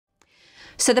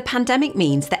So the pandemic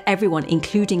means that everyone,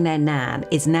 including their nan,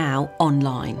 is now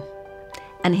online.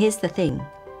 And here's the thing,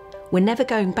 we're never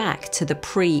going back to the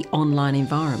pre-online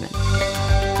environment.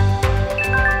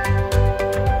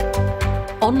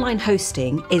 Online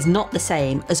hosting is not the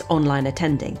same as online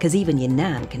attending, because even your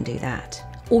nan can do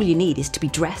that. All you need is to be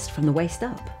dressed from the waist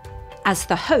up. As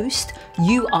the host,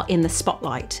 you are in the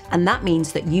spotlight, and that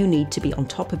means that you need to be on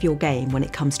top of your game when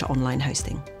it comes to online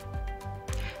hosting.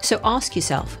 So ask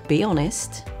yourself, be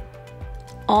honest,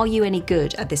 are you any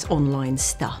good at this online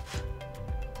stuff?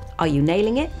 Are you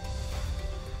nailing it?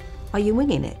 Are you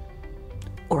winging it?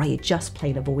 Or are you just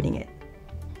plain avoiding it?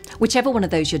 Whichever one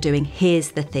of those you're doing, here's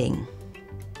the thing.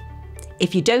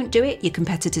 If you don't do it, your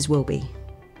competitors will be.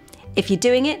 If you're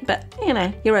doing it, but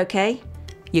you're okay,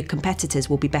 your competitors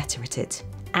will be better at it.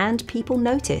 And people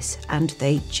notice, and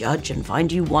they judge and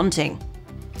find you wanting.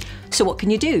 So what can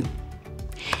you do?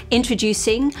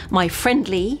 Introducing my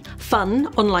friendly, fun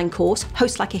online course,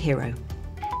 Host Like a Hero.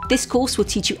 This course will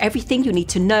teach you everything you need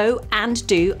to know and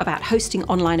do about hosting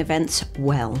online events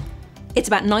well. It's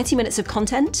about 90 minutes of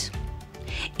content.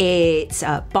 It's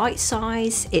bite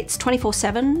size, it's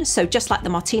 24/7, so just like the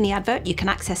Martini advert, you can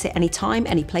access it anytime,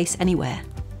 any place, anywhere.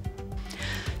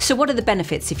 So what are the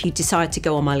benefits if you decide to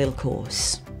go on my little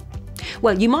course?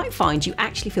 Well, you might find you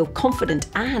actually feel confident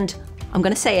and, I'm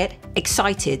going to say it,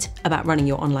 excited about running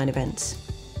your online events.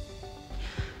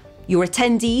 Your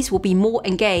attendees will be more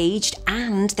engaged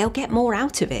and they'll get more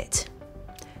out of it.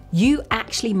 You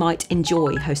actually might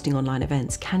enjoy hosting online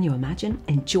events. Can you imagine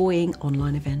enjoying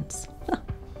online events?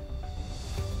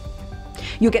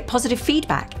 You'll get positive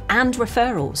feedback and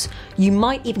referrals. You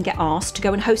might even get asked to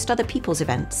go and host other people's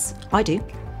events. I do.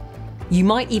 You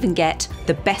might even get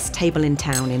the best table in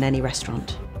town in any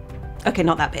restaurant. Okay,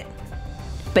 not that bit,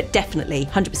 but definitely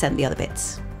 100% the other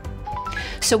bits.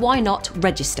 So why not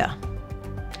register?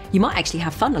 You might actually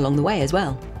have fun along the way as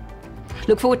well.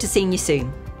 Look forward to seeing you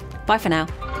soon. Bye for now.